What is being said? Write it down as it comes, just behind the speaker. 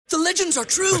The legends are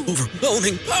true.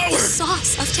 Overwhelming power!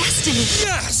 Sauce of destiny.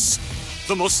 Yes!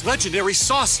 The most legendary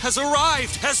sauce has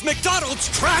arrived as McDonald's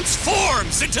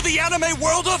transforms into the anime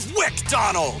world of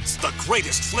WickDonald's. The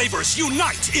greatest flavors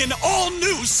unite in all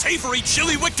new savory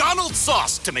chili McDonald's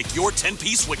sauce to make your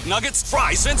 10-piece Wick Nuggets,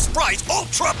 fries, and Sprite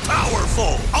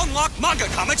ultra-powerful. Unlock manga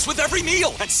comics with every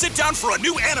meal and sit down for a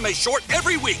new anime short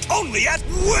every week only at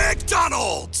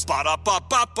WickDonald's.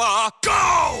 Ba-da-ba-ba-ba,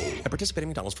 go! At participating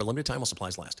McDonald's for a limited time while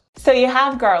supplies last. So you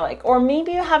have garlic, or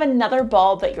maybe you have another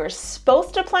bulb that you're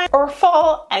supposed to plant or fall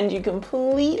and you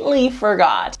completely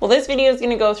forgot. Well, this video is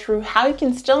going to go through how you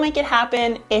can still make it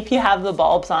happen if you have the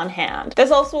bulbs on hand.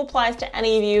 This also applies to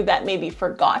any of you that maybe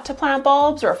forgot to plant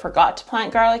bulbs or forgot to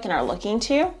plant garlic and are looking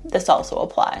to. This also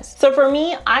applies. So for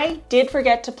me, I did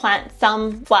forget to plant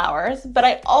some flowers, but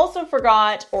I also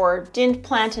forgot or didn't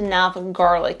plant enough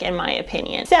garlic in my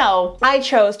opinion. So I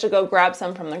chose to go grab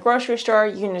some from the grocery store.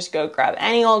 You can just go grab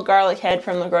any old garlic head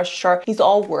from the grocery store. These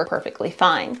all work perfectly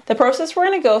fine. The process we're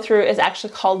going to go through is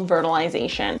actually called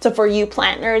vernalization. So for you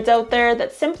plant nerds out there,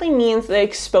 that simply means the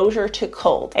exposure to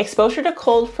cold. Exposure to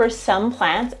cold for some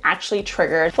plants actually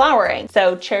triggered flowering.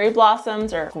 So cherry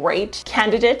blossoms are a great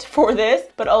candidate for this,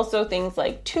 but also things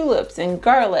like tulips and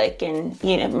garlic and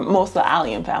most of the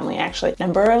allium family actually.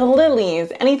 Number of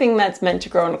lilies, anything that's meant to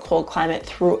grow in a cold climate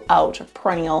throughout,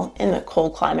 perennial in the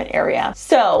cold climate area.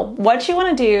 So what you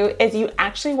want to do is you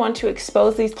actually want to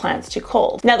expose these plants to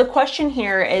cold. Now the question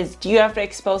here is, do you have to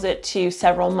expose it to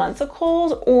several months of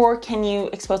cold, or can you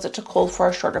expose it to cold for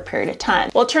a shorter period of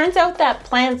time? Well, it turns out that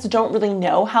plants don't really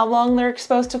know how long they're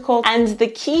exposed to cold, and the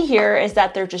key here is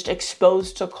that they're just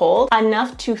exposed to cold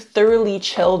enough to thoroughly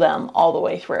chill them all the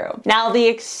way through. Now, the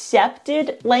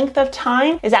accepted length of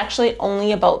time is actually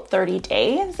only about 30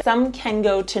 days. Some can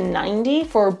go to 90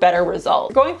 for better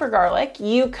results. Going for garlic,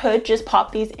 you could just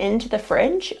pop these into the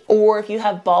fridge, or if you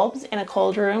have bulbs in a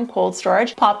cold room, cold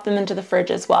storage, pop them into the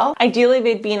fridge as well. Ideally,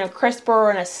 they'd be in a crisper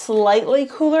or in a slightly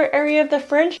cooler area of the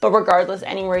fridge, but regardless,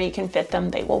 anywhere you can fit them,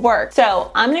 they will work.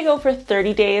 So I'm gonna go for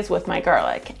 30 days with my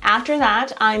garlic. After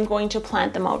that, I'm going to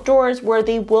plant them outdoors where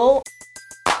they will.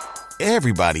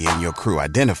 Everybody in your crew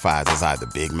identifies as either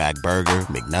Big Mac Burger,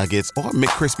 McNuggets, or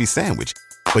McCrispy Sandwich,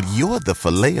 but you're the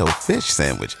Filet-O-Fish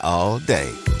Sandwich all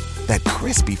day. That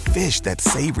crispy fish, that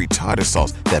savory tartar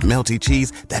sauce, that melty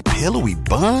cheese, that pillowy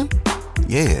bun.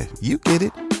 Yeah, you get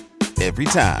it. Every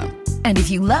time. And if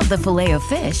you love the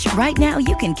Filet-O-Fish, right now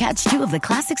you can catch two of the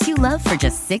classics you love for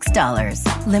just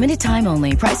 $6. Limited time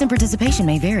only. Price and participation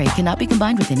may vary. Cannot be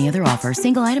combined with any other offer.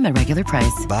 Single item at regular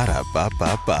price.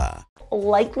 Ba-da-ba-ba-ba.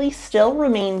 Likely still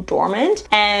remain dormant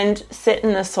and sit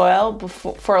in the soil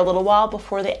for a little while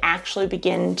before they actually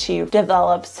begin to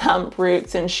develop some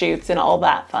roots and shoots and all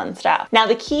that fun stuff. Now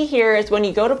the key here is when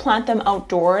you go to plant them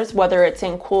outdoors, whether it's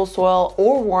in cool soil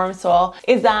or warm soil,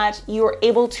 is that you are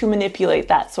able to manipulate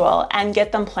that soil and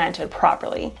get them planted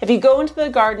properly. If you go into the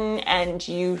garden and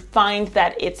you find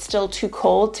that it's still too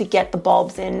cold to get the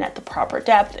bulbs in at the proper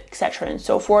depth, etc. and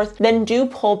so forth, then do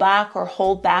pull back or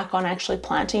hold back on actually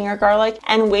planting your garlic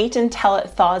and wait until it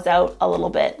thaws out a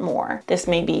little bit more. This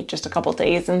may be just a couple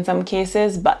days in some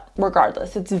cases, but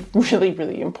regardless, it's really,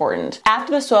 really important.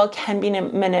 After the soil can be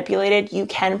manipulated, you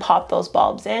can pop those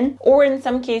bulbs in, or in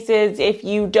some cases, if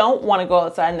you don't want to go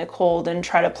outside in the cold and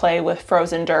try to play with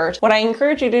frozen dirt, what I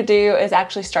encourage you to do is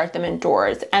actually start them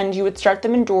indoors, and you would start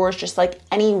them indoors just like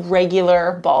any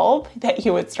regular bulb that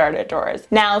you would start outdoors.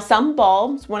 Now, some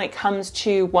bulbs, when it comes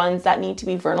to ones that need to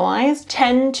be vernalized,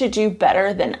 tend to do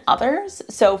better than others.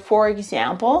 So for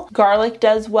example, garlic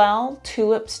does well,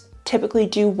 tulips typically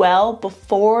do well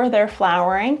before they're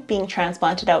flowering, being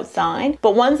transplanted outside.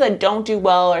 But ones that don't do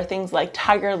well are things like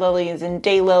tiger lilies and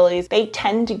daylilies. They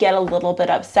tend to get a little bit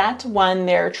upset when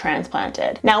they're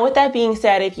transplanted. Now, with that being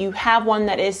said, if you have one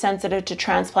that is sensitive to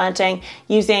transplanting,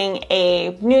 using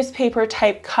a newspaper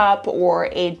type cup or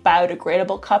a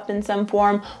biodegradable cup in some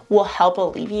form will help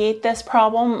alleviate this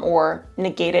problem or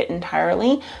negate it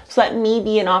entirely. So that may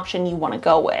be an option you want to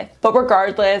go with. But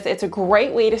regardless, it's a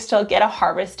great way to still get a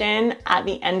harvest in at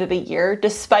the end of the year,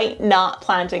 despite not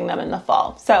planting them in the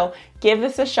fall. So give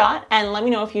this a shot and let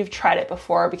me know if you've tried it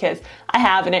before, because I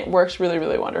have and it works really,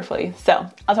 really wonderfully. So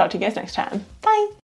I'll talk to you guys next time. Bye.